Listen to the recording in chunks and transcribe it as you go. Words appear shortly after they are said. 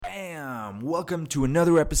welcome to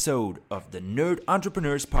another episode of the Nerd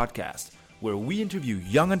Entrepreneurs Podcast, where we interview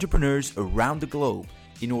young entrepreneurs around the globe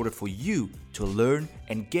in order for you to learn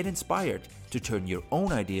and get inspired to turn your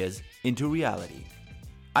own ideas into reality.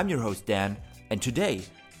 I'm your host, Dan, and today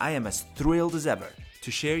I am as thrilled as ever to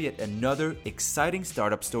share yet another exciting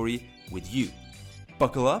startup story with you.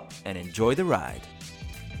 Buckle up and enjoy the ride.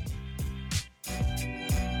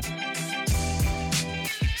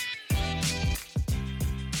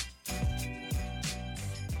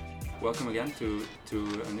 Welcome again to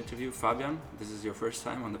an interview. Fabian, this is your first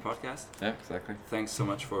time on the podcast. Yeah, exactly. Thanks so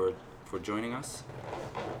much for joining us.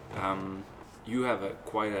 You have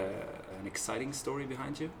quite an exciting story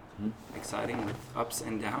behind you. Exciting with ups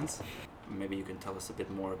and downs. Maybe you can tell us a bit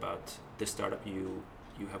more about the startup you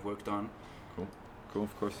have worked on. Cool,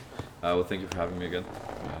 of course. Well, thank you for having me again.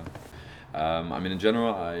 In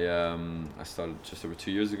general, I started just over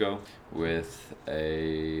 2 years ago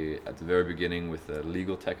at the very beginning with a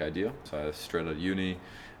legal tech idea. So I was straight out of uni.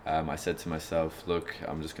 I said to myself, look,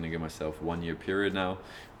 I'm just going to give myself 1 year period now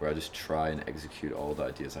where I just try and execute all the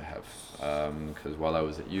ideas I have. Because while I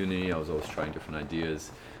was at uni, I was always trying different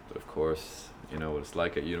ideas. But of course, you know what it's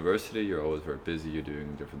like at university, you're always very busy, you're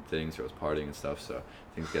doing different things, you're always partying and stuff, so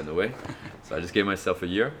things get in the way. So I just gave myself a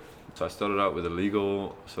year. So I started out with a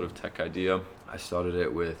legal sort of tech idea. I started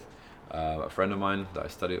it with a friend of mine that I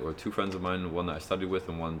studied, or two friends of mine, one that I studied with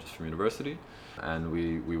and one just from university. And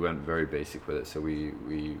we went very basic with it. So we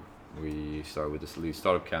started with this lead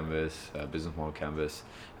startup canvas, business model canvas.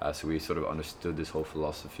 So we sort of understood this whole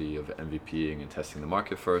philosophy of MVPing and testing the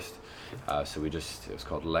market first. It was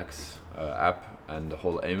called Lex app, and the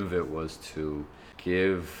whole aim of it was to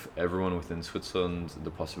give everyone within Switzerland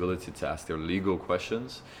the possibility to ask their legal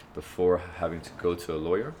questions before having to go to a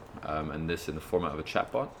lawyer, and this in the format of a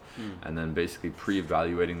chatbot, and then basically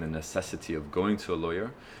pre-evaluating the necessity of going to a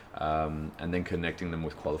lawyer, and then connecting them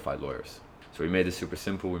with qualified lawyers. So we made it super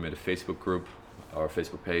simple. We made a Facebook group or a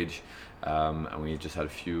Facebook page, and we just had a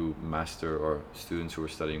few master or students who were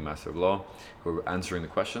studying Master of Law who were answering the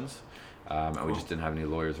questions. And we just didn't have any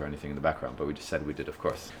lawyers or anything in the background, but we just said we did, of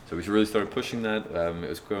course. So we really started pushing that. It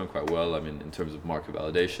was going quite well. In terms of market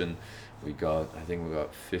validation, we got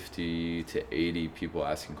 50 to 80 people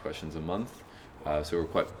asking questions a month. So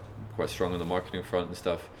we're quite strong on the marketing front and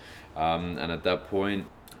stuff. And at that point,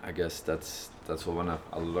 I guess that's what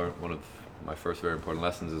I learned. One of my first very important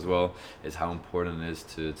lessons as well is how important it is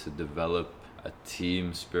to develop a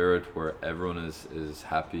team spirit where everyone is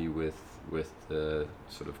happy with the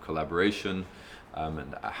sort of collaboration,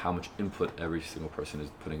 and how much input every single person is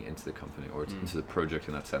putting into the company or into the project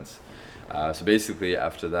in that sense. So basically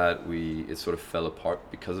after that it sort of fell apart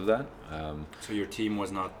because of that. So your team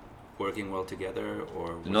was not working well together,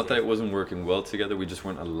 or not that it wasn't working well together, we just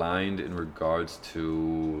weren't aligned in regards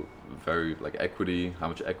to equity, how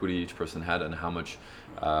much equity each person had, and how much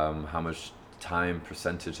time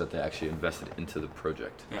percentage that they actually invested into the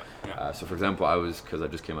project. So for example, because I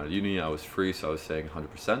just came out of uni, I was free, so I was saying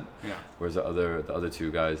 100%. Whereas the other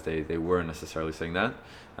two guys, they weren't necessarily saying that,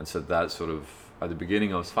 and so that sort of, at the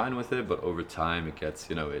beginning I was fine with it, but over time it gets,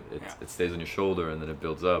 it stays on your shoulder, and then it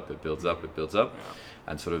builds up,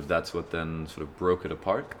 and sort of that's what then sort of broke it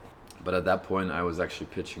apart. But at that point I was actually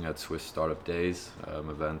pitching at Swiss Startup Days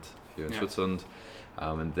event here in Switzerland.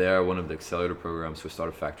 And there, one of the accelerator programs, Swiss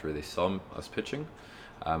Startup Factory, they saw us pitching,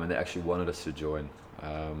 and they actually wanted us to join.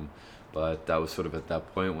 But that was sort of at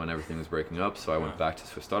that point when everything was breaking up. So I went back to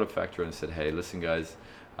Swiss Startup Factory and said, hey, listen guys,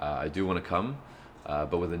 I do want to come,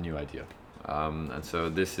 but with a new idea. And so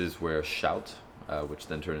this is where Shout, which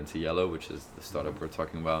then turned into Yellow, which is the startup we're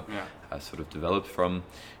talking about, sort of developed from.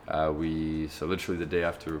 So literally the day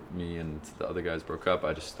after me and the other guys broke up,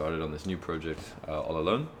 I just started on this new project all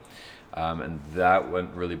alone. And that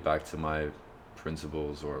went really back to my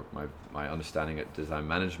principles, or my understanding at design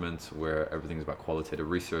management, where everything is about qualitative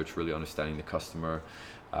research, really understanding the customer,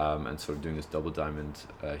 and sort of doing this double diamond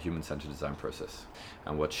human-centered design process.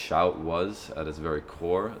 And what Shout was at its very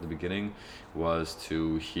core at the beginning was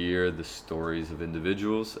to hear the stories of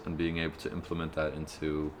individuals and being able to implement that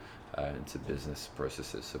into business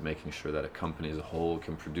processes. So making sure that a company as a whole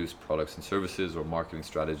can produce products and services or marketing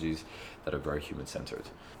strategies that are very human-centered.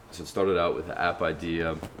 So it started out with an app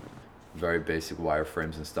idea, very basic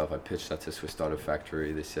wireframes and stuff. I pitched that to Swiss Startup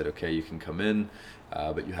Factory. They said, okay, you can come in,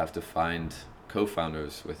 but you have to find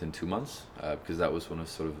co-founders within 2 months, because that was one of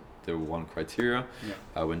sort of their one criteria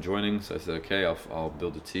when joining. So I said, okay, I'll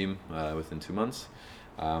build a team within 2 months,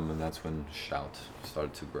 and that's when Shout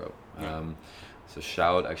started to grow. So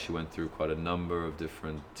Shout actually went through quite a number of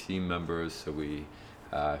different team members. So we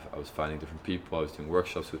I was finding different people. I was doing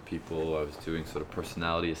workshops with people. I was doing sort of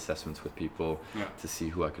personality assessments with people to see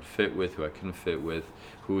who I could fit with, who I couldn't fit with,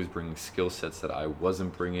 who was bringing skill sets that I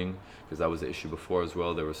wasn't bringing, because that was the issue before as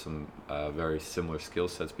well. There were some very similar skill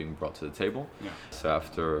sets being brought to the table. So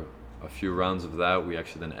after a few rounds of that, we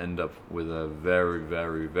actually then end up with a very,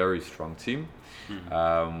 very, very strong team,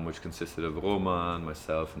 which consisted of Roman,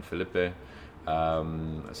 myself, and Felipe.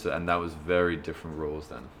 And that was very different roles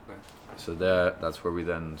then. So that's where we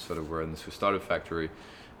then sort of were in the Swiss Startup Factory.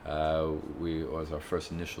 Was our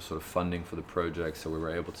first initial sort of funding for the project, so we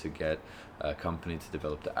were able to get a company to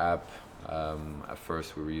develop the app. At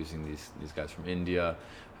first we were using these guys from India.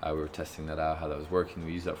 We were testing that out, how that was working.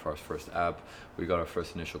 We used that for our first app. We got our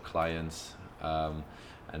first initial clients,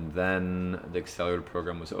 and then the accelerator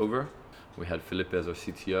program was over. We had Felipe as our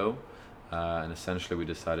CTO, and essentially we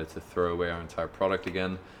decided to throw away our entire product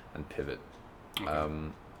again and pivot.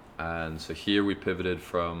 And so here we pivoted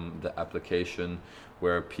from the application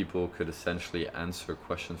where people could essentially answer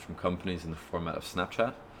questions from companies in the format of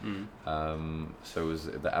Snapchat. So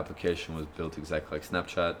the application was built exactly like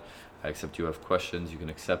Snapchat, except you have questions, you can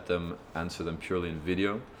accept them, answer them purely in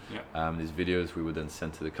video. These videos we would then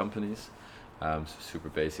send to the companies. So super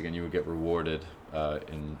basic, and you would get rewarded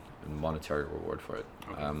in monetary reward for it.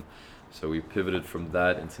 So we pivoted from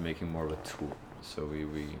that into making more of a tool. So we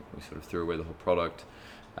sort of threw away the whole product.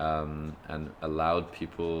 And allowed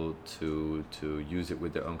people to use it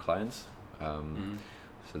with their own clients.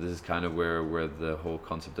 So this is kind of where the whole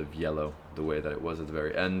concept of Yellow, the way that it was at the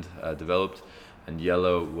very end, developed. And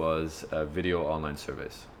Yellow was video online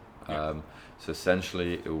surveys. So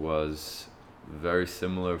essentially it was very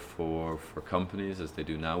similar for companies as they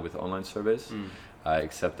do now with online surveys,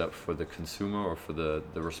 except that for the consumer or for the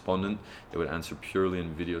respondent, they would answer purely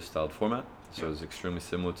in video styled format. So it's extremely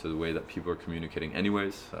similar to the way that people are communicating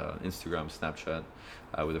anyways, Instagram, Snapchat,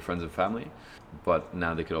 with their friends and family. But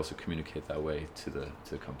now they could also communicate that way to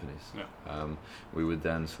the companies. We would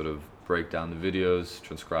then sort of break down the videos,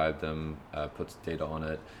 transcribe them, put data on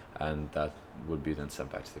it, and that would be then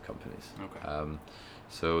sent back to the companies.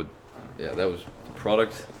 So that was the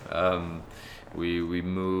product. We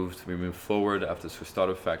moved forward after Swiss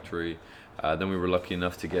Startup Factory. Then we were lucky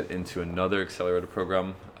enough to get into another accelerator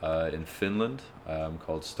program in Finland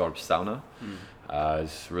called Startup Sauna.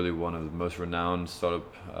 It's really one of the most renowned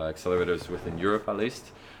startup accelerators within Europe, at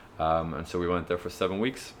least. And so we went there for 7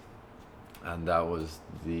 weeks, and that was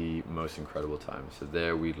the most incredible time. So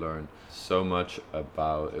there we learned so much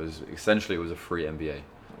about. It was a free MBA.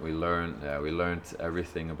 We learned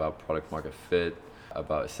everything about product market fit,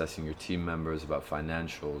 about assessing your team members, about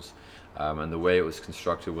financials. And the way it was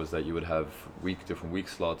constructed was that you would have different week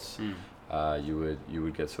slots. You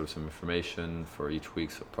would get sort of some information for each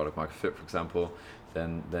week's product market fit, for example.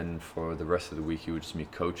 Then for the rest of the week, you would just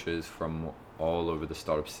meet coaches from all over the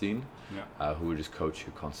startup scene, who would just coach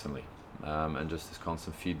you constantly. And just this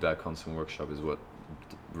constant feedback, constant workshop is what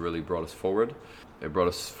really brought us forward. It brought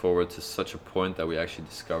us forward to such a point that we actually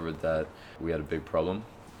discovered that we had a big problem.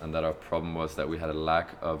 And that our problem was that we had a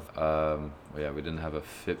lack of, we didn't have a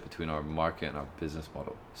fit between our market and our business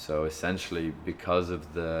model. So essentially, because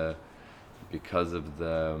of the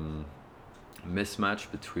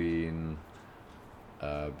mismatch between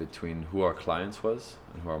who our clients was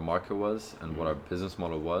and who our market was and what our business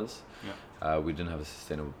model was, we didn't have a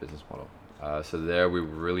sustainable business model. So there we were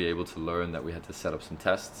really able to learn that we had to set up some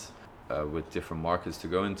tests with different markets to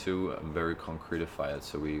go into and very concretify it.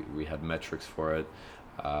 So we had metrics for it.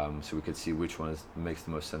 So we could see which one makes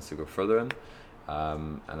the most sense to go further in,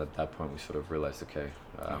 and at that point we sort of realized,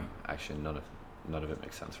 actually none of it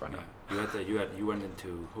makes sense right now. You went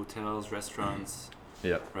into hotels, restaurants,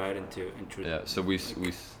 right? Into So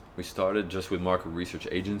we started just with market research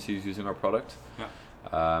agencies using our product,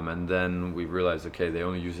 and then we realized, they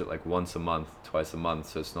only use it like once a month, twice a month,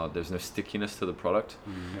 so there's no stickiness to the product,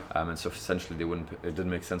 and so essentially it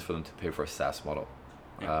didn't make sense for them to pay for a SaaS model.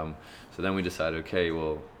 So then we decided,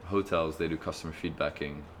 hotels, they do customer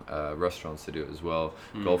feedbacking, restaurants, they do it as well,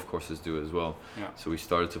 golf courses do it as well. So we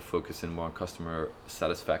started to focus in more on customer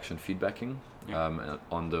satisfaction feedbacking, and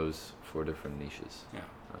on those 4 different niches. In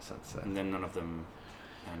a sense. And then none of them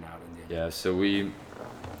panned out in the end. So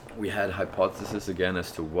we had hypotheses again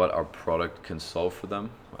as to what our product can solve for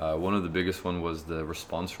them. One of the biggest one was the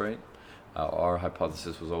response rate. Our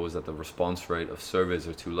hypothesis was always that the response rate of surveys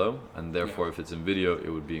are too low, and therefore if it's in video it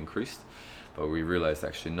would be increased. But we realized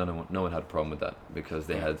actually no one had a problem with that, because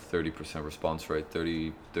they had 30% response rate,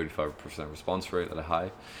 35% response rate at a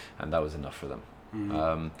high, and that was enough for them.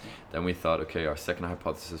 Then we thought, okay, our second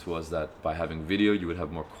hypothesis was that by having video, you would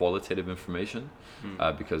have more qualitative information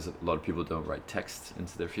because a lot of people don't write text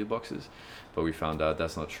into their field boxes. But we found out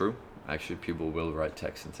that's not true. Actually, people will write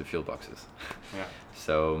text into field boxes. Yeah.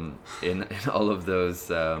 So in all of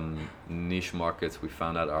those niche markets, we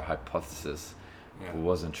found out our hypothesis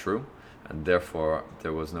wasn't true, and therefore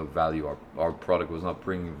there was no value. Our product was not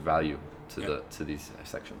bringing value to these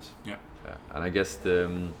sections. Yeah. And I guess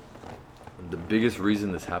the biggest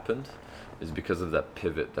reason this happened is because of that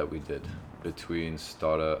pivot that we did between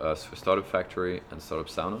Startup Factory and Startup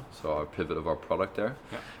Sauna. So our pivot of our product there,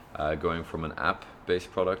 going from an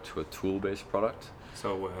app-based product to a tool-based product.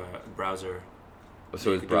 So browser.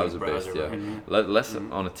 So it's browser-based, yeah. Right? Less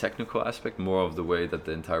on a technical aspect, more of the way that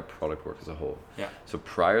the entire product works as a whole. Yeah. So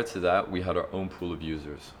prior to that, we had our own pool of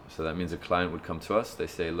users. So that means a client would come to us. They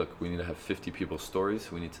say, look, we need to have 50 people's stories.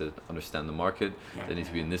 We need to understand the market. They need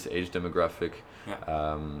to be in this age demographic.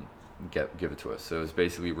 Give it to us. So it's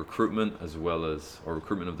basically recruitment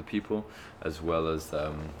recruitment of the people, as well as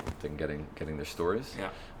then getting their stories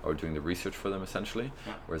or doing the research for them essentially.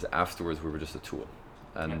 Yeah. Whereas afterwards, we were just a tool.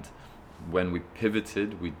 And when we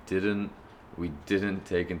pivoted, we didn't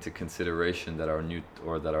take into consideration that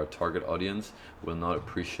our target audience will not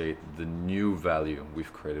appreciate the new value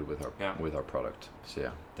we've created with our product.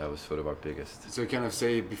 So that was sort of our biggest. So you kind of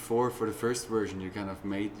say before, for the first version, you kind of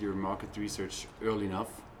made your market research early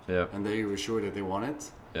enough, and they were sure that they want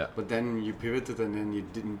it. Yeah. But then you pivoted, and then you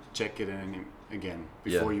didn't check it again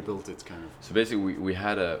before you built it, kind of. So basically, we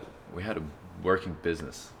had a working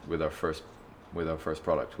business with our first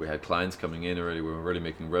product. We had clients coming in already. We were already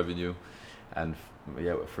making revenue, and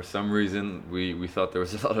for some reason we thought there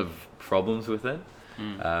was a lot of problems with it,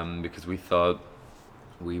 because we thought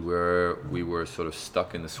we were sort of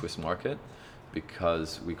stuck in the Swiss market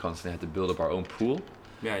because we constantly had to build up our own pool.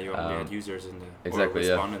 Yeah, you only had users in the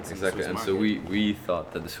respondents in the Swiss and market. so we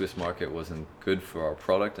thought that the Swiss market wasn't good for our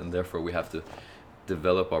product, and therefore we have to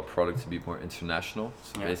develop our product to be more international.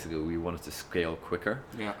 So basically we wanted to scale quicker.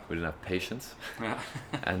 Yeah. We didn't have patience. Yeah.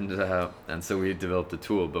 and so we developed a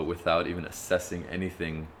tool, but without even assessing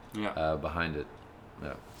anything behind it.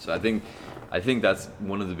 Yeah. So I think that's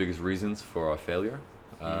one of the biggest reasons for our failure.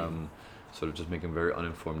 Sort of just making a very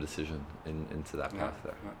uninformed decision into that path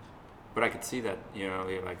there. Yeah. But I could see that,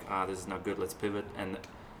 you're like, this is not good, let's pivot. And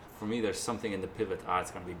for me, there's something in the pivot,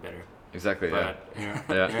 it's going to be better. Exactly, but,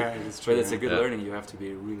 it's true. But it's a good learning. You have to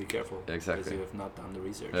be really careful. Exactly. Because you have not done the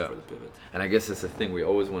research for the pivot. And I guess that's the thing. We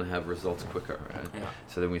always want to have results quicker, right? Yeah.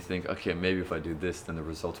 So then we think, okay, maybe if I do this, then the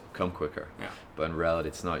results will come quicker. Yeah. But in reality,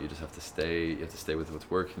 it's not. You just have to stay. You have to stay with what's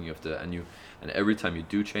working. And every time you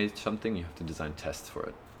do change something, you have to design tests for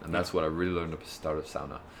it. And that's what I really learned at Startup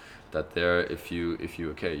Sauna. That if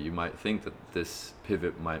you might think that this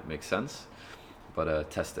pivot might make sense,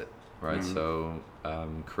 but test it. Right, so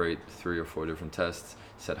create 3 or 4 different tests,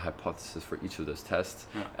 set hypotheses for each of those tests,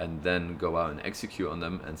 and then go out and execute on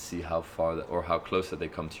them and see how far or how close that they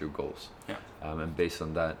come to your goals. Yeah. And based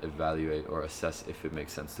on that, evaluate or assess if it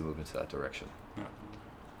makes sense to move into that direction. Yeah.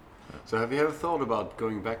 So have you ever thought about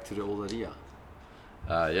going back to the old idea?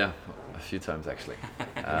 Yeah, a few times actually.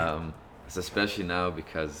 Especially now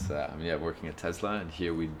because working at Tesla, and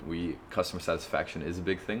here we customer satisfaction is a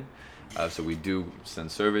big thing. So we do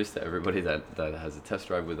send surveys to everybody that has a test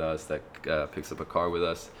drive with us, that picks up a car with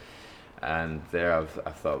us, and there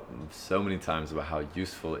I've thought so many times about how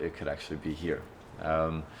useful it could actually be here.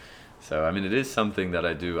 So it is something that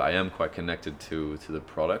I do. I am quite connected to the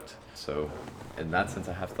product. So in that sense,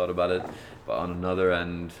 I have thought about it. But on another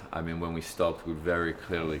end, when we stopped, we very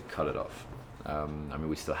clearly cut it off.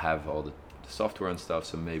 We still have all the software and stuff,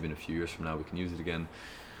 so maybe in a few years from now we can use it again.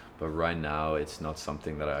 But right now, it's not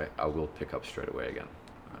something that I will pick up straight away again.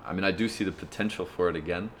 I do see the potential for it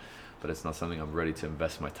again, but it's not something I'm ready to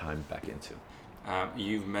invest my time back into.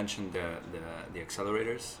 You've mentioned the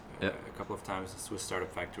accelerators a couple of times. Swiss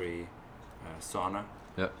Startup Factory, Sauna,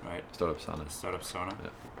 right? Startup Sauna. Startup Sauna. Yeah.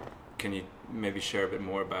 Can you maybe share a bit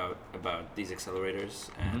more about these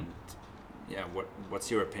accelerators and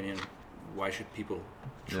what's your opinion? Why should people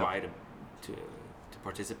try to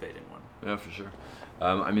participate in one? Yeah, for sure.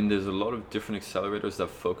 There's a lot of different accelerators that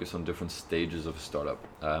focus on different stages of a startup.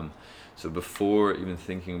 So before even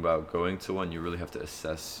thinking about going to one, you really have to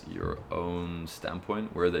assess your own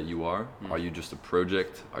standpoint, where that you are. Are you just a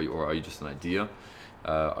project? Are you just an idea?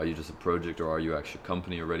 Are you just a project, or are you actually a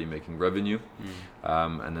company already making revenue?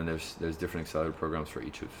 And then there's different accelerator programs for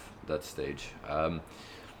each of that stage.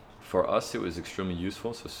 For us, it was extremely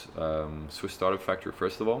useful. So Swiss Startup Factory,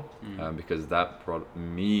 first of all, because that brought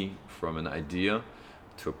me from an idea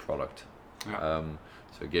to a product. Yeah.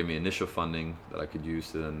 So it gave me initial funding that I could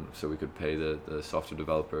use so we could pay the software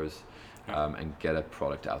developers and get a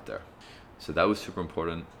product out there. So that was super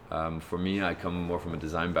important. For me, I come more from a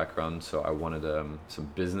design background, so I wanted some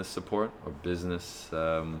business support or business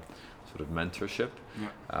sort of mentorship.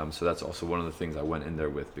 Yeah. So that's also one of the things I went in there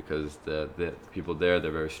with, because the people there,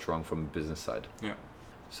 they're very strong from the business side. Yeah.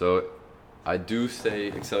 So I do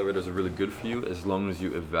say accelerators are really good for you as long as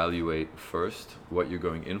you evaluate first what you're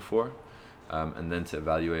going in for, and then to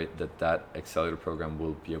evaluate that accelerator program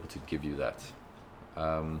will be able to give you that.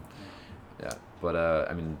 Yeah, but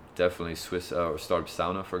I mean, definitely Swiss or Startup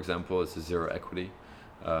Sauna, for example, is a zero equity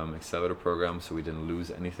accelerator program, so we didn't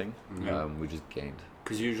lose anything. We just gained.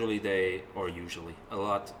 Because usually a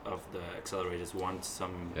lot of the accelerators want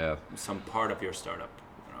some part of your startup.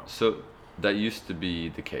 You know? So that used to be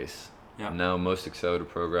the case. Yeah. Now most accelerator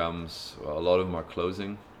programs, a lot of them are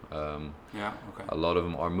closing. A lot of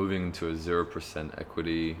them are moving to a 0%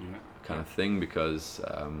 equity kind of thing, because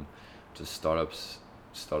just startups,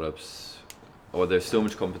 or there's so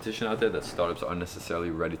much competition out there that startups aren't necessarily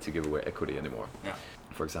ready to give away equity anymore. Yeah.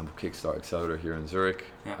 For example, Kickstart Accelerator here in Zurich,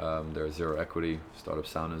 they're zero equity. Startup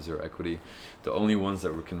Sauna is zero equity. The only ones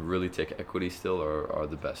that can really take equity still are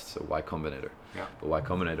the best. So Y Combinator. Yeah. But Y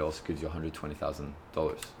Combinator also gives you $120,000.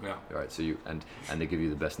 Yeah. Right. So and they give you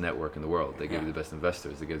the best network in the world. They give you the best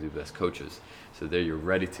investors. They give you the best coaches. So there you're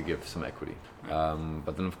ready to give some equity. Yeah.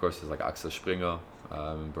 But then of course there's like Axel Springer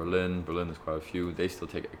in Berlin. Berlin has quite a few. They still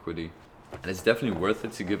take equity. And it's definitely worth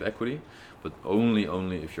it to give equity, but only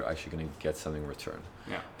if you're actually going to get something in return.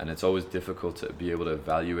 Yeah. And it's always difficult to be able to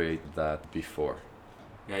evaluate that before.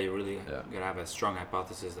 Yeah, you really got to have a strong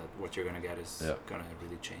hypothesis that what you're going to get is going to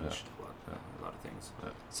really change a lot of things.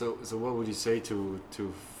 Yeah. So what would you say to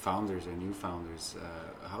founders or new founders?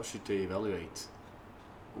 How should they evaluate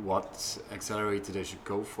what accelerator they should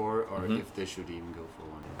go for, or if they should even go for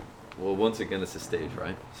one? Well, once again, it's a stage,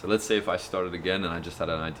 right? So let's say if I started again and I just had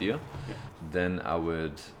an idea, then I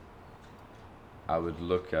would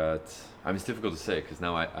look at, it's difficult to say because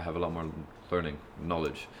now I have a lot more learning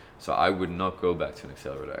knowledge. So I would not go back to an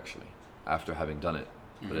accelerator actually after having done it.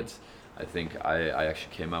 Mm-hmm. But I think I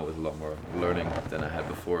actually came out with a lot more learning than I had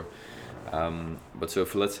before. But so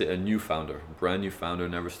for, let's say, a new founder, brand new founder,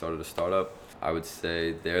 never started a startup, I would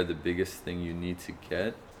say there the biggest thing you need to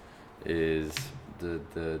get is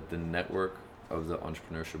the network of the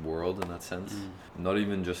entrepreneurship world in that sense. Not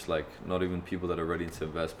even people that are ready to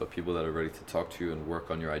invest, but people that are ready to talk to you and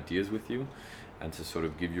work on your ideas with you, and to sort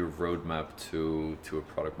of give you a roadmap to a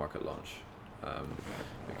product market launch.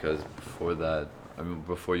 Because before that,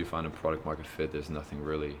 before you find a product market fit, there's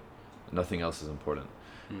nothing else is important.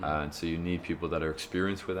 And so you need people that are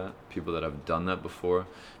experienced with that, people that have done that before,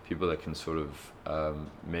 people that can sort of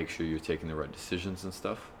make sure you're taking the right decisions and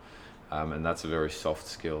stuff. And that's a very soft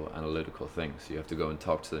skill, analytical thing. So you have to go and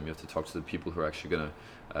talk to them. You have to talk to the people who are actually going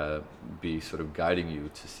to be sort of guiding you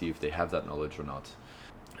to see if they have that knowledge or not.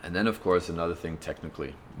 And then, of course, another thing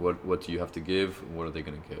technically. What do you have to give? What are they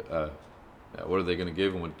going to give? What are they going to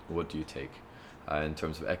give, and what do you take? In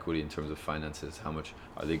terms of equity, in terms of finances, how much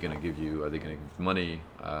are they going to give you? Are they going to give money?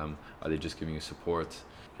 Are they just giving you support?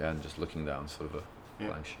 Yeah, and just looking down, sort of a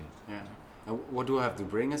blank sheet. Yeah. And what do I have to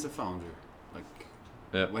bring as a founder?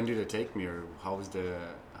 When do they take me, or how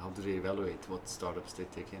do they evaluate what startups they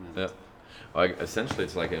take in? Essentially,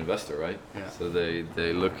 it's like an investor, right? Yeah. So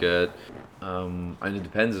they look at, and it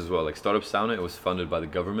depends as well. Like Startup Sauna, it was funded by the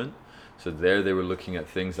government. So there they were looking at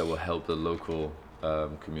things that will help the local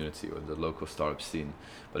community or the local startup scene.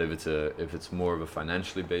 But if it's more of a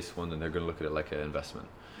financially based one, then they're going to look at it like an investment.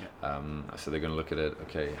 Yeah. So they're going to look at it.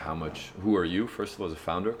 Okay, who are you first of all as a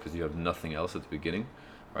founder? Because you have nothing else at the beginning.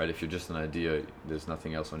 Right, if you're just an idea, there's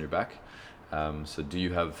nothing else on your back. So do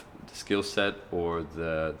you have the skill set or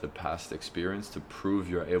the past experience to prove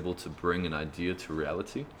you're able to bring an idea to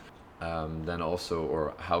reality? Then also,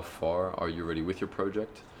 or how far are you ready with your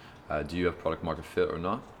project? Do you have product market fit or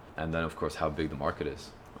not? And then of course, how big the market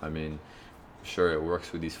is. I mean, sure, it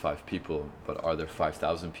works with these 5 people, but are there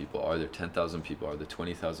 5,000 people? Are there 10,000 people? Are there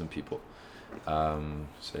 20,000 people?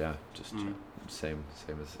 So yeah, just same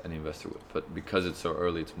as any investor would. But because it's so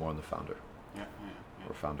early, it's more on the founder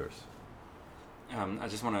or founders. I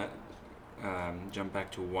just want to jump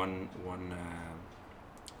back to one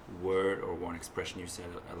word or one expression you said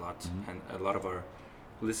a lot, and a lot of our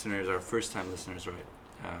listeners are first-time listeners, right?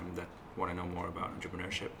 That want to know more about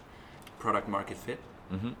entrepreneurship. Product market fit.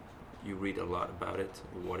 Mm-hmm. You read a lot about it.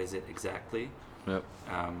 What is it exactly? Yep.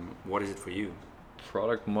 What is it for you?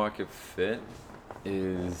 Product market fit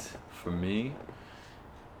is, for me,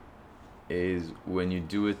 is when you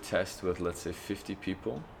do a test with, let's say, 50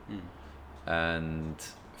 people and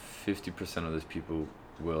 50% of those people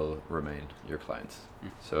will remain your clients.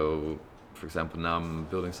 So, for example, now I'm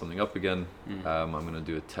building something up again. I'm going to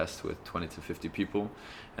do a test with 20 to 50 people,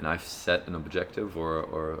 and I've set an objective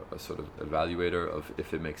or a sort of evaluator of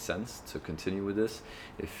if it makes sense to continue with this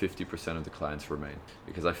if 50% of the clients remain,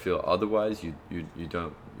 because I feel otherwise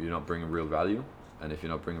you're not bringing real value, and if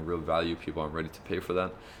you're not bringing real value, people aren't ready to pay for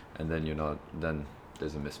that, and then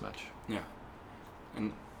there's a mismatch. Yeah,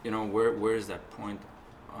 and where is that point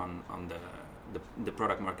on the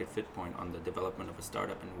product market fit point on the development of a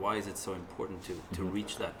startup, and why is it so important to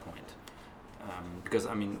reach that point? Because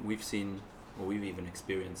I mean, we've even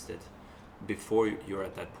experienced it before you're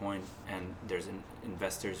at that point, and there's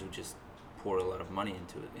investors who just pour a lot of money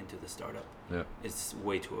into the startup. Yeah, it's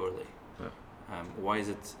way too early. Yeah. Why is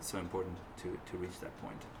it so important to reach that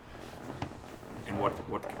point? And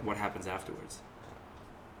what happens afterwards?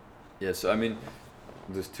 Yeah, so I mean,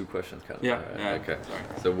 there's two questions kind of. Yeah. Okay. Sorry.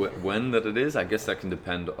 So when that it is, I guess that can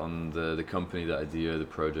depend on the company, the idea, the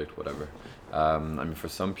project, whatever. I mean, for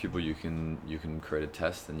some people you can create a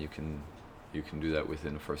test and you can do that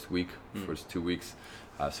within the first week, first 2 weeks.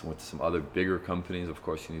 So with some other bigger companies, of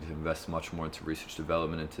course, you need to invest much more into research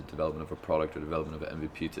development, into development of a product or development of an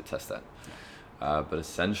MVP to test that. But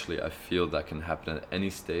essentially, I feel that can happen at any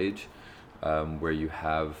stage where you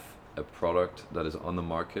have a product that is on the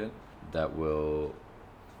market that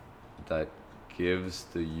gives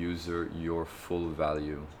the user your full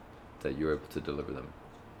value that you're able to deliver them.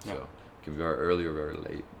 So it can be very early or very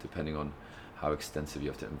late, depending on how extensive you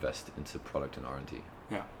have to invest into product and R&D.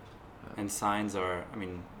 Yeah. And signs are, I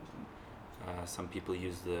mean, some people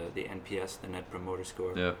use the NPS, the Net Promoter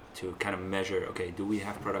Score, to kind of measure, okay, do we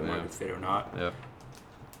have product market fit or not? Yeah.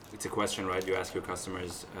 It's a question, right? You ask your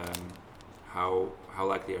customers, how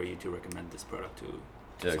likely are you to recommend this product to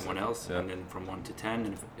someone else? And then from 1 to 10,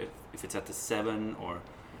 and if it's at the 7 or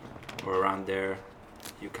around there,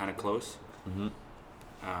 you're kind of close.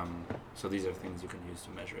 So these are things you can use to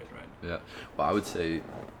measure it, right? Yeah. Well, I would say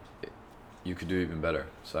you could do even better.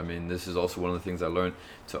 So I mean, this is also one of the things I learned,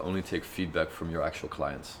 to only take feedback from your actual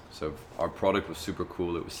clients. So our product was super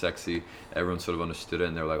cool, it was sexy, everyone sort of understood it,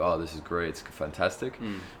 and they were like, oh, this is great, it's fantastic.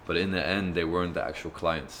 But in the end, they weren't the actual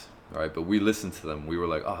clients, right? But we listened to them. We were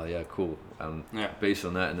like, oh yeah, cool. And based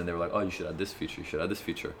on that, and then they were like, oh, you should add this feature, you should add this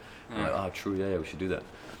feature. And I'm like, oh, true, yeah, we should do that.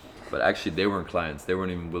 But actually, they weren't clients. They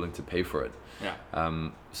weren't even willing to pay for it.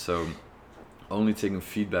 So only taking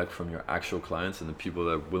feedback from your actual clients and the people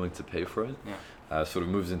that are willing to pay for it sort of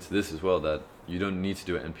moves into this as well, that you don't need to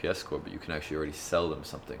do an NPS score, but you can actually already sell them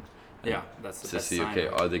something. That's the to best see, sign, okay,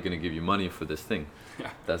 right? are they going to give you money for this thing?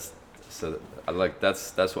 That's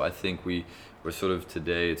what I think we're sort of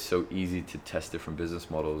today. It's so easy to test different business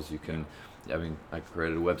models. You can, I mean, I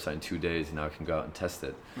created a website in 2 days, and now I can go out and test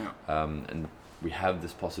it. And we have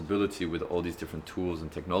this possibility with all these different tools and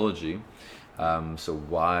technology. So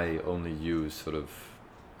why only use sort of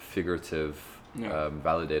figurative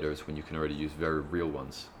validators when you can already use very real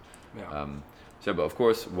ones? But of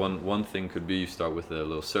course, one thing could be you start with a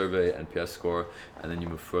little survey, NPS score, and then you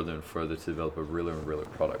move further and further to develop a realer and realer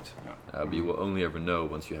product. But you will only ever know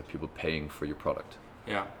once you have people paying for your product.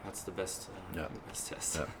 That's the best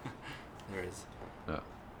test. There is.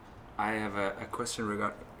 I have a question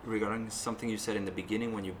regarding something you said in the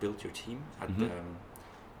beginning when you built your team at the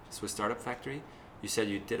Swiss Startup Factory. You said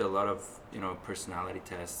you did a lot of personality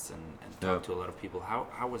tests and talked to a lot of people.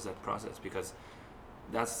 How was that process? Because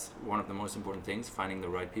that's one of the most important things, finding the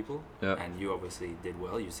right people. And you obviously did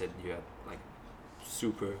well. You said you had like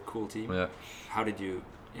super cool team. How did you,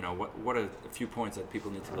 what are a few points that people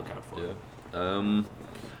need to look out for?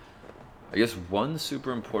 I guess one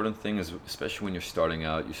super important thing is, especially when you're starting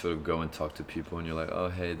out, you sort of go and talk to people and you're like, oh,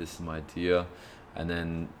 hey, this is my idea. And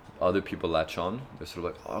then other people latch on. They're sort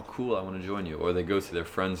of like, oh, cool, I want to join you. Or they go to their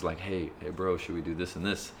friends like, hey bro, should we do this and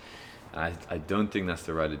this? And I don't think that's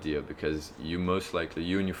the right idea, because you most likely,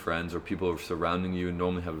 you and your friends or people who are surrounding you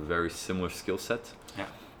normally have a very similar skill set,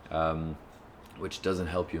 which doesn't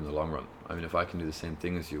help you in the long run. I mean, if I can do the same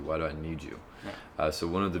thing as you, why do I need you? So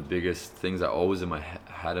one of the biggest things I always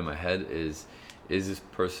had in my head is this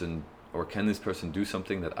person, or can this person do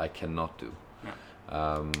something that I cannot do?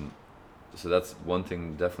 So that's one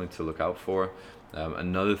thing definitely to look out for.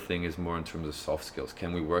 Another thing is more in terms of soft skills.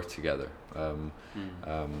 Can we work together? I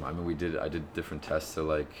mean, I did different tests, so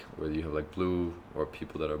like whether you have like blue, or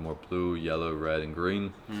people that are more blue, yellow, red, and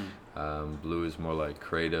green. Blue is more like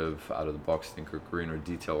creative, out of the box thinker. Green or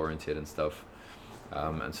detail oriented and stuff.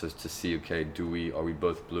 And so to see, okay, are we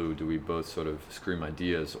both blue? Do we both sort of scream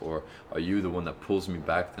ideas, or are you the one that pulls me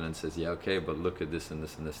back then and says, yeah, okay, but look at this and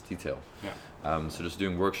this and this detail? So just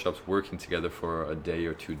doing workshops, working together for a day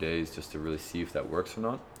or 2 days just to really see if that works or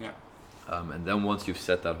not. Yeah. And then once you've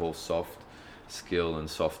set that whole soft skill and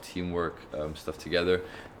soft teamwork stuff together,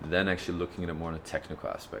 then actually looking at it more in a technical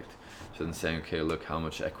aspect. So then saying, okay, look, how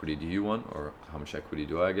much equity do you want, or how much equity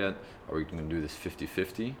do I get? Are we going to do this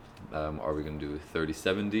 50-50? Are we going to do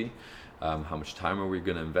 30-70? How much time are we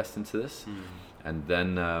going to invest into this? And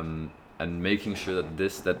then and making sure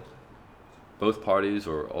that both parties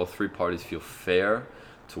or all three parties feel fair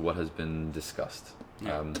to what has been discussed.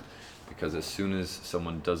 Because as soon as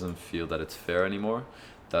someone doesn't feel that it's fair anymore,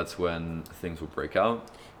 that's when things will break out.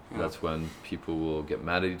 That's when people will get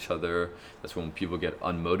mad at each other. That's when people get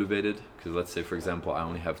unmotivated. Because let's say, for example, I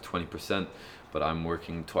only have 20%, but I'm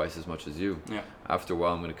working twice as much as you. After a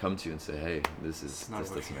while, I'm going to come to you and say, hey, this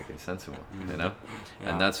doesn't make any sense anymore. You know?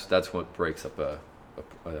 And that's what breaks up a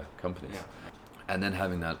companies. And then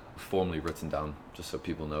having that formally written down, just so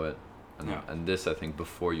people know it. And this, I think,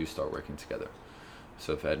 before you start working together.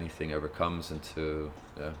 So if anything ever comes into,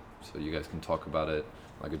 so you guys can talk about it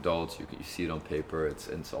like adults, you see it on paper,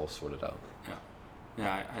 it's all sorted out.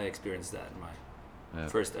 I experienced that in my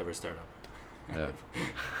first ever startup.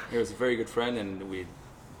 He was a very good friend, and we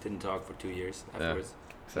didn't talk for 2 years afterwards.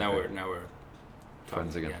 Exactly. Now we're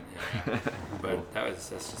friends again. But that's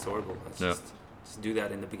just horrible. Just do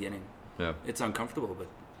that in the beginning. It's uncomfortable, but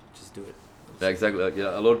just do it. Yeah, exactly. Like,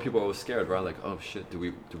 a lot of people are always scared, right? Like, oh shit, do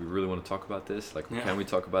we really want to talk about this? Like, can we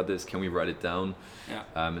talk about this? Can we write it down?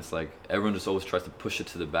 It's like everyone just always tries to push it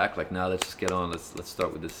to the back. Like, now let's just get on. Let's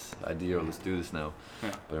start with this idea, or let's do this now.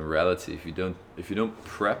 But in reality, if you don't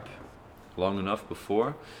prep long enough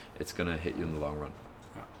before, it's gonna hit you in the long run.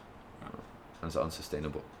 And it's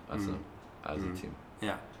unsustainable as a team.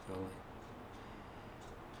 Yeah, totally.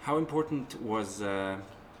 How important was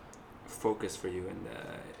focus for you in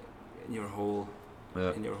your whole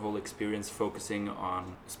experience, focusing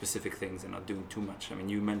on specific things and not doing too much? I mean,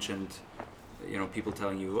 you mentioned, people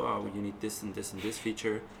telling you, oh, you need this and this and this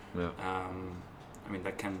feature. I mean,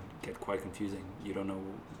 that can get quite confusing. You don't know,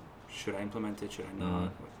 should I implement it? Should I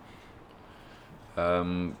not?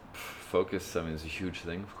 Focus, I mean, is a huge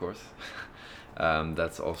thing, of course.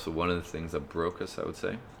 That's also one of the things that broke us, I would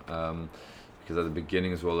say, because at the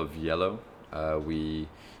beginning as well of Yellow, we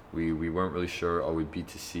weren't really sure, are we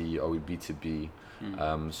B2C, are we B2B?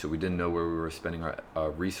 So we didn't know where we were spending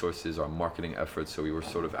our resources, our marketing efforts. So we were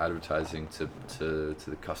sort of advertising to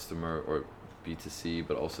the customer, or B2C,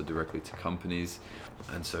 but also directly to companies.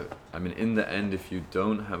 And so, I mean, in the end, if you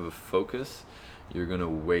don't have a focus, you're going to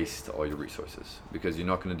waste all your resources, because you're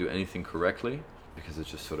not going to do anything correctly, because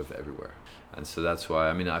it's just sort of everywhere. And so that's why,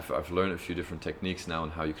 I mean, I've learned a few different techniques now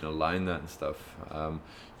on how you can align that and stuff,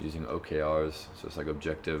 using OKRs, so it's like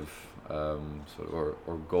objective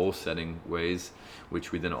or goal setting ways,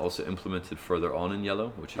 which we then also implemented further on in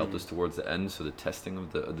Yellow, which helped us towards the end, so the testing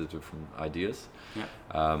of the different ideas.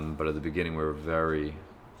 But at the beginning we were very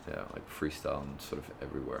like freestyle and sort of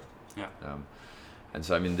everywhere. And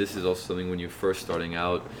so, I mean, this is also something when you're first starting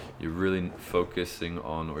out, you're really focusing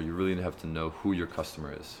on, or you really have to know who your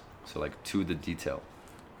customer is. So like to the detail.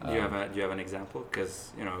 Do you have an example?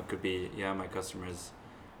 Because, it could be, my customer is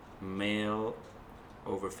male,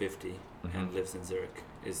 over 50, and lives in Zurich.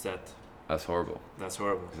 That's horrible. That's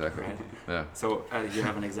horrible. Exactly. Right? So you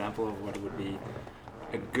have an example of what would be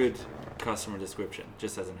a good customer description,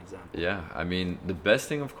 just as an example? Yeah, I mean, the best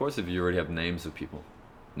thing, of course, if you already have names of people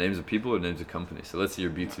or names of companies. So let's say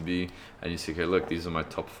you're B2B and you say, okay, look, these are my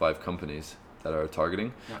top 5 companies that are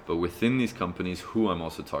targeting, but within these companies, who I'm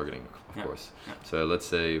also targeting, of course. So let's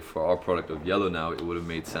say for our product of Yellow now, it would have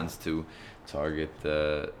made sense to target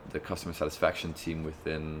the customer satisfaction team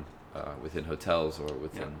within hotels or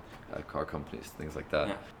within car companies, things like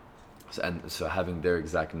that. So having their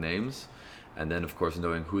exact names, and then of course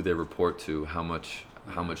knowing who they report to, how much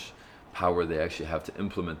power they actually have to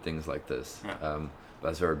implement things like this.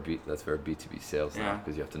 That's very B2B sales now,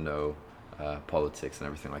 because you have to know politics and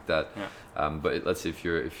everything like that. But let's say if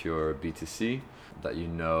you're B2C, that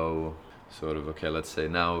sort of, okay, let's say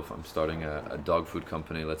now if I'm starting a dog food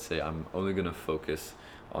company, let's say I'm only going to focus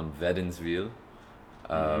on Wädenswil,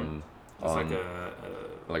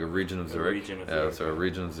 like a region of Zurich. So a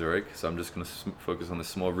region of Zurich. So I'm just going to focus on the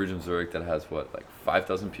small region of Zurich that has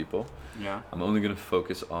 5,000 people. I'm only going to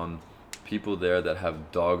focus on people there that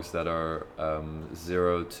have dogs that are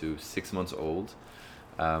 0 to 6 months old,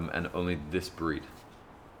 and only this breed,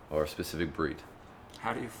 or a specific breed.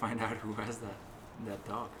 How do you find out who has that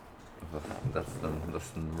dog? That's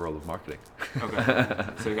the role of marketing. Okay,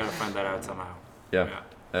 so you gotta find that out somehow. Yeah.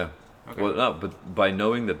 Okay. Well, no, but by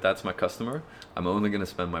knowing that that's my customer, I'm only going to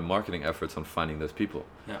spend my marketing efforts on finding those people.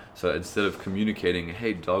 Yeah. So instead of communicating,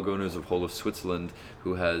 hey, dog owners of whole of Switzerland,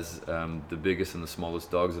 who has the biggest and the smallest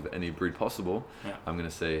dogs of any breed possible, yeah. I'm going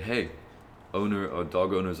to say, hey, owner or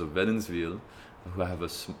dog owners of Wädenswil, who have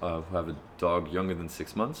a dog younger than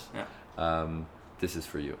 6 months, yeah. This is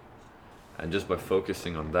for you. And just by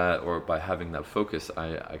focusing on that, or by having that focus,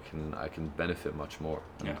 I can benefit much more.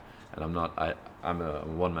 Yeah. And I'm a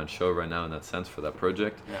one-man show right now in that sense for that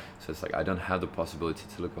project. Yeah. So it's like I don't have the possibility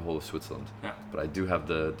to look at whole of Switzerland. Yeah. But I do have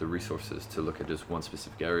the resources to look at just one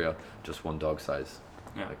specific area, just one dog size.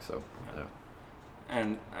 Yeah. Like so. Yeah.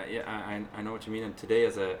 And I know what you mean. And today,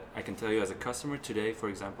 I can tell you as a customer today, for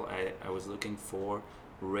example, I was looking for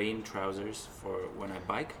rain trousers for when I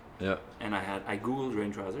bike. Yeah. And I googled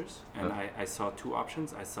rain trousers, and yeah. I saw two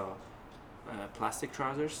options. I saw plastic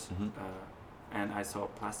trousers, mm-hmm. And I saw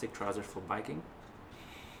plastic trousers for biking.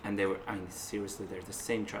 And they were, I mean, seriously, they're the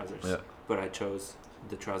same trousers. Yeah. But I chose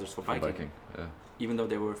the trousers for biking. Yeah. Even though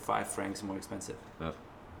they were 5 francs more expensive. Yeah.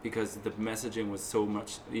 Because the messaging was so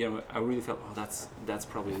much, I really felt, oh, that's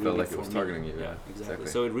probably really felt like for it was me. targeting you. Yeah, exactly.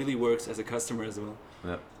 So it really works as a customer as well.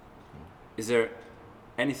 Yeah. Is there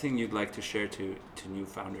anything you'd like to share to new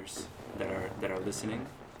founders that are listening?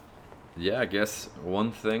 Yeah, I guess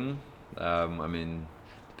one thing, I mean,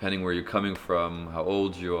 depending where you're coming from, how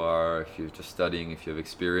old you are, if you're just studying, if you have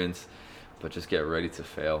experience, but just get ready to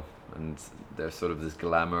fail. And there's sort of this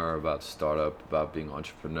glamour about startup, about being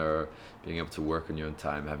entrepreneur, being able to work on your own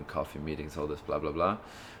time, having coffee meetings, all this blah, blah, blah.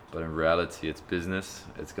 But in reality, it's business,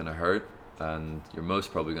 it's gonna hurt, and you're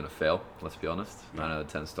most probably gonna fail, let's be honest. 9 out of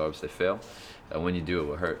 10 startups, they fail. And when you do, it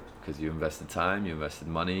will hurt, because you invested time, you invested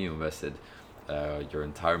money, you invested your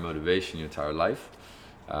entire motivation, your entire life.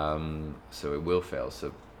 So it will fail.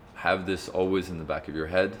 So have this always in the back of your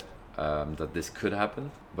head, that this could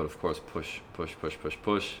happen, but of course push.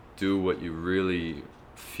 Do what you really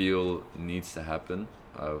feel needs to happen,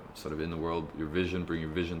 sort of in the world, your vision, bring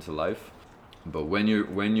your vision to life. But when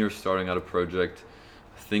you're starting out a project,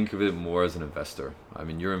 think of it more as an investor. I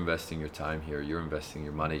mean, you're investing your time here, you're investing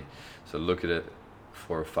your money. So look at it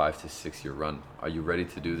for a 5 to 6 year run. Are you ready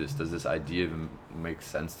to do this? Does this idea even make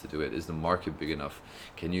sense to do it? Is the market big enough?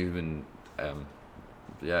 Can you even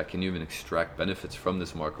extract benefits from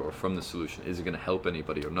this market or from the solution? Is it going to help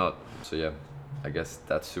anybody or not? So yeah, I guess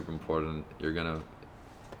that's super important. You're going to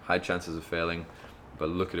high chances of failing, but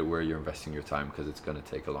look at it where you're investing your time, because it's going to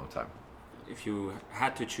take a long time. If you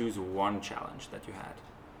had to choose one challenge that you had,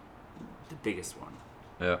 the biggest one,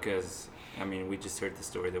 because I mean, we just heard the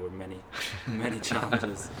story, there were many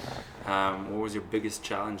challenges. What was your biggest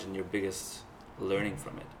challenge and your biggest learning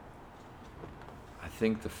from it? I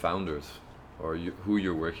think the founders, or who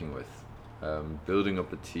you're working with, building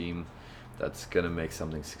up a team that's gonna make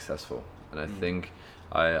something successful. And I think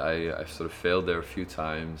I sort of failed there a few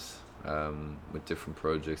times, with different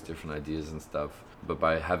projects, different ideas and stuff. But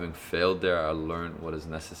by having failed there, I learned what is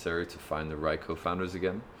necessary to find the right co-founders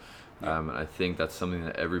again. And I think that's something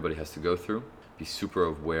that everybody has to go through. Be super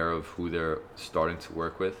aware of who they're starting to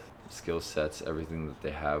work with, skill sets, everything that they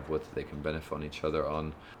have, what they can benefit on each other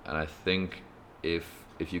on. And I think if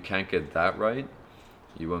you can't get that right,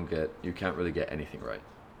 you can't really get anything right.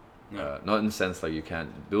 No. Not in the sense like you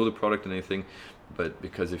can't build a product or anything, but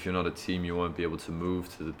because if you're not a team, you won't be able to move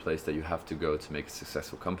to the place that you have to go to make a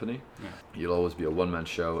successful company. Yeah. You'll always be a one-man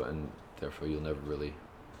show, and therefore you'll never really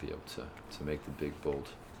be able to make the big, bold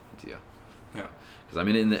idea. Yeah. Because I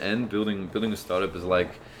mean, in the end, building a startup is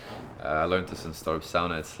like, I learned this in Startup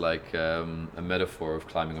Sauna, it's like a metaphor of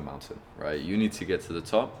climbing a mountain, right? You need to get to the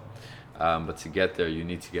top, but to get there, you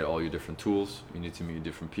need to get all your different tools, you need to meet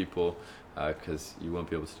different people, because you won't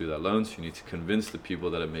be able to do that alone. So you need to convince the people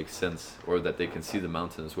that it makes sense, or that they can see the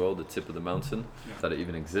mountain as well, the tip of the mountain, that it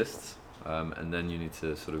even exists. And then you need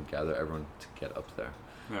to sort of gather everyone to get up there.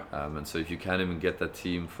 Yeah. And so if you can't even get that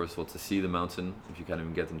team, first of all, to see the mountain, if you can't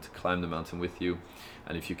even get them to climb the mountain with you,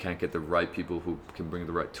 and if you can't get the right people who can bring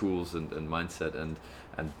the right tools and mindset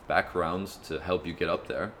and backgrounds to help you get up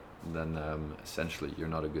there, then essentially you're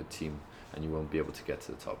not a good team and you won't be able to get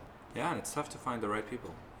to the top. Yeah, and it's tough to find the right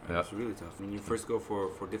people. Yeah. It's really tough. I mean, you first go for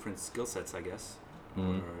different skill sets, I guess.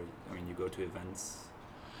 Mm-hmm. Or, I mean, you go to events,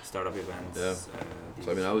 startup events. Yeah.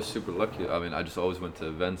 So I mean, I was super lucky. I mean, I just always went to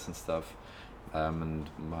events and stuff. And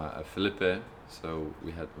Felipe, so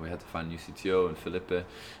we had to find a new CTO, and Felipe,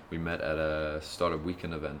 we met at a startup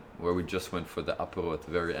weekend event where we just went for the apéro at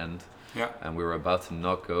the very end. Yeah. And we were about to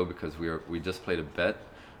not go because we just played a bet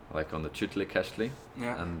like on the Tjutli.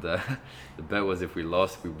 Yeah. And the bet was if we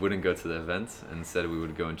lost, we wouldn't go to the event. Instead, we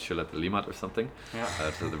would go and chill at the Limat or something,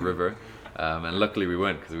 to the river. And luckily we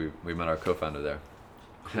went because we met our co-founder there.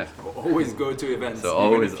 Always go to events. So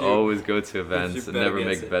always go to events and never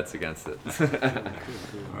make bets against it.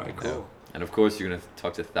 All right, cool. Yeah. And of course, you're going to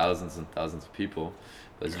talk to thousands and thousands of people.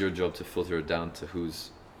 But it's your job to filter it down to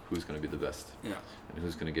who's going to be the best. Yeah. And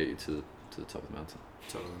who's going to get you to the top of the mountain.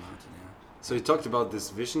 Top of the mountain, yeah. So you talked about this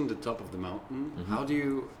vision, the top of the mountain. Mm-hmm. How do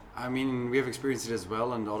you? I mean, we have experienced it as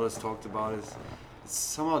well, and others talked about it. It's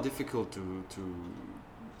somehow difficult to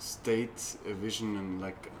state a vision and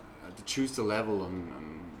like to choose the level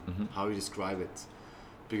on how you describe it,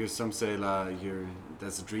 because some say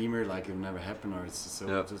that's a dreamer, like it'll never happen, or it's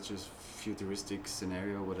just futuristic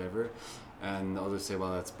scenario, whatever. And others say,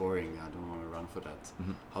 well, that's boring. I don't want to run for that.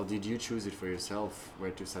 Mm-hmm. How did you choose it for yourself? Where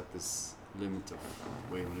to set this limit of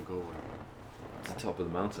where you want to go? The top of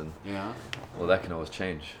the mountain. Yeah. Well, that can always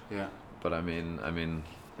change. Yeah. But I mean,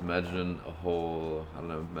 imagine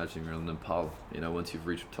imagine you're in Nepal. Once you've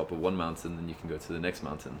reached the top of one mountain, then you can go to the next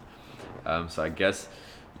mountain. So I guess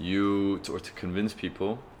to convince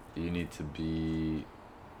people, you need to be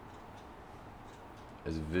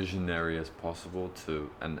as visionary as possible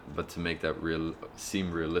but to make that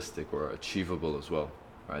seem realistic or achievable as well,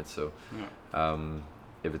 right? So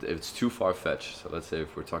if it's too far-fetched, so let's say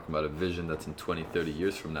if we're talking about a vision that's in 20, 30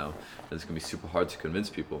 years from now, then it's going to be super hard to convince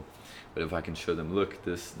people. But if I can show them, look,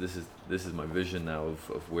 this is my vision now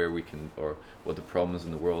of where we can, or what the problems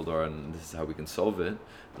in the world are, and this is how we can solve it,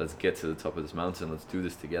 let's get to the top of this mountain, let's do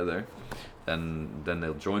this together, then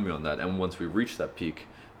they'll join me on that. And once we reach that peak,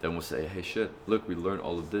 then we'll say, hey, shit, look, we learned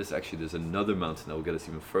all of this. Actually, there's another mountain that will get us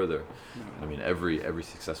even further. I mean, every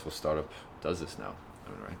successful startup does this now,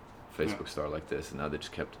 right? Facebook started like this, and now they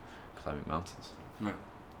just kept climbing mountains. Yeah.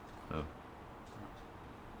 Oh. All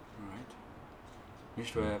right.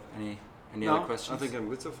 Nish, do I have any other questions? I think I'm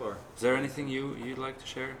good so far. Is there anything you'd like to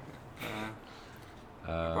share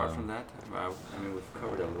apart from that? I mean, we've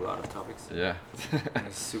covered a lot of topics. Yeah.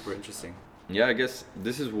 It's super interesting. Yeah, I guess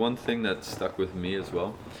this is one thing that stuck with me as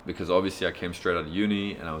well, because obviously I came straight out of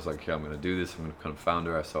uni and I was like, okay, I'm going to do this, I'm going to become a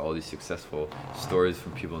founder. I saw all these successful stories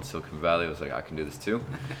from people in Silicon Valley. I was like, I can do this too.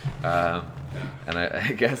 And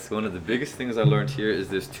I guess one of the biggest things I learned here is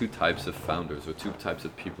there's two types of founders, or two types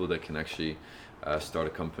of people that can actually start a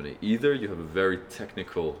company. Either you have a very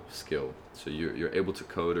technical skill, so you're able to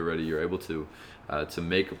code already, you're able to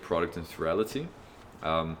make a product into reality.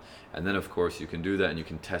 And then of course you can do that and you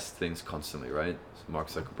can test things constantly, right? So Mark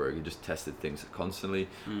Zuckerberg, he just tested things constantly.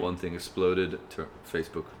 One thing exploded,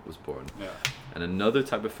 Facebook was born. Yeah. And another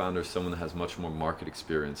type of founder is someone that has much more market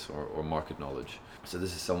experience or market knowledge. So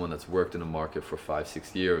this is someone that's worked in a market for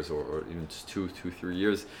 5-6 years or even just 2-3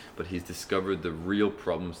 years, but he's discovered the real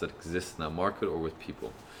problems that exist in that market or with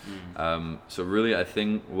people. So really I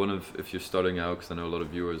think if you're starting out, because I know a lot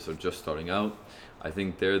of viewers are just starting out, I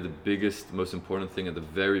think the biggest, most important thing at the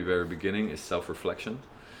very, very beginning is self-reflection.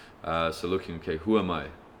 So looking, okay, who am I?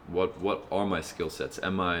 What are my skill sets?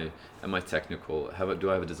 Am I technical?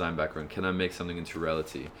 Do I have a design background? Can I make something into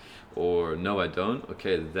reality? Or no, I don't.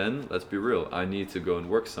 Okay, then let's be real. I need to go and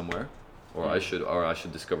work somewhere, or I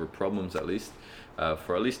should discover problems at least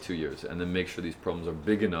for at least 2 years, and then make sure these problems are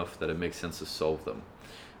big enough that it makes sense to solve them.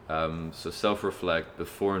 So self-reflect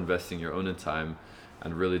before investing your own time,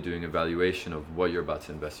 and really doing evaluation of what you're about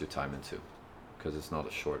to invest your time into, because it's not a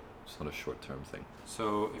short-term thing.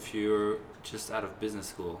 So if you're just out of business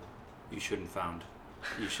school, you shouldn't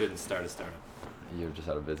start a startup. You're just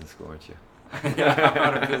out of business school, aren't you? Yeah, I'm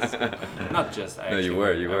out of business school. Not just. No, you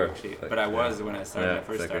were. Actually, but I was when I started my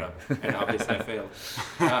first startup, and obviously I failed.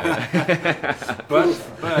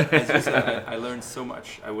 But as you said, I learned so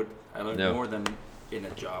much. I learned more than in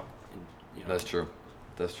a job. That's true.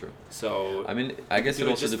 So I mean, I guess it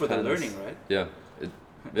also just depends. For the learning, right? Yeah.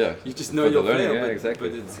 You just know you'll fail, yeah, exactly.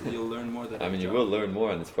 But you'll learn more than. I mean, you will learn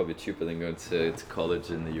more, and it's probably cheaper than going to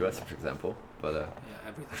college in the US, for example. But yeah,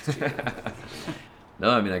 everything's cheaper.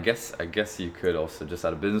 No, I mean, I guess you could also just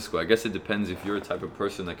out of business school. I guess it depends if you're a type of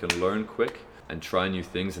person that can learn quick and try new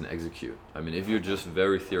things and execute. I mean, if you're just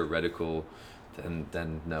very theoretical,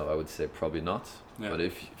 then no, I would say probably not. Yeah. But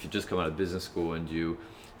if you just come out of business school and you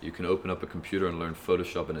can open up a computer and learn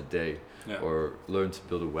Photoshop in a day, or learn to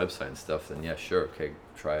build a website and stuff, then yeah, sure, okay,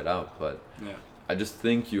 try it out. But I just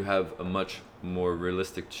think you have a much more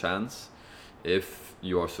realistic chance if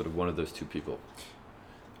you are sort of one of those two people.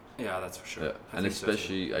 Yeah, that's for sure. Yeah. And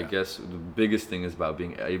especially, I guess, the biggest thing is about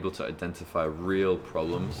being able to identify real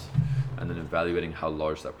problems and then evaluating how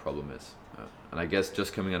large that problem is. And I guess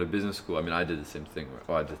just coming out of business school, I mean, I did the same thing.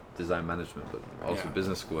 Well, I did design management, but also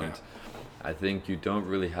business school. And I think you don't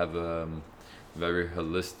really have a very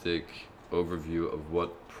holistic overview of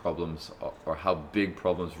what problems are, or how big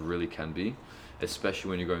problems really can be, especially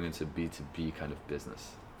when you're going into B2B kind of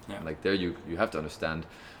business. Like there you have to understand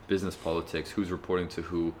business politics, who's reporting to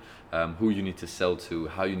who you need to sell to,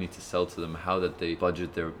 how you need to sell to them, how that they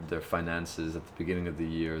budget their finances at the beginning of the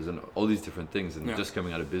years, and all these different things. And just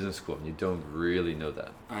coming out of business school, and you don't really know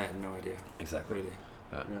that. I had no idea. Exactly. Really.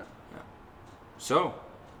 So,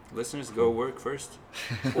 listeners, go work first,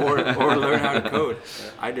 or learn how to code.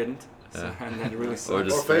 I didn't. So, and that really sucks. Or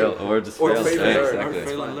just fail. Or fail and learn. Or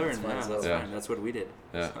fail and learn. That's fine. That's what we did.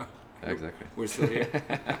 Yeah. So exactly. We're still here.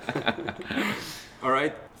 All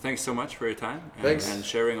right. Thanks so much for your time and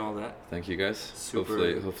sharing all that. Thank you, guys.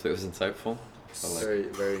 Hopefully it was insightful. Very,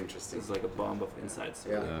 very interesting. It's like a bomb of insights.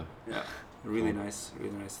 Yeah. Really nice.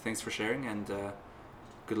 Really nice. Thanks for sharing, and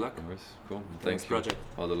good luck. Cool. Thanks, project.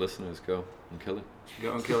 All the listeners, go and kill it.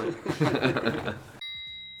 Go and kill it.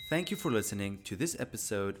 Thank you for listening to this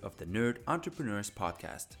episode of the Nerd Entrepreneurs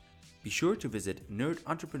Podcast. Be sure to visit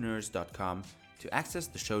nerdentrepreneurs.com to access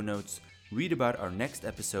the show notes, read about our next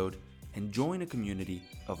episode, and join a community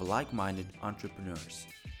of like-minded entrepreneurs.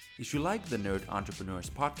 If you like the Nerd Entrepreneurs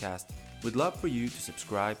Podcast, we'd love for you to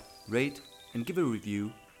subscribe, rate, and give a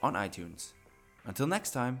review on iTunes. Until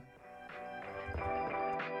next time.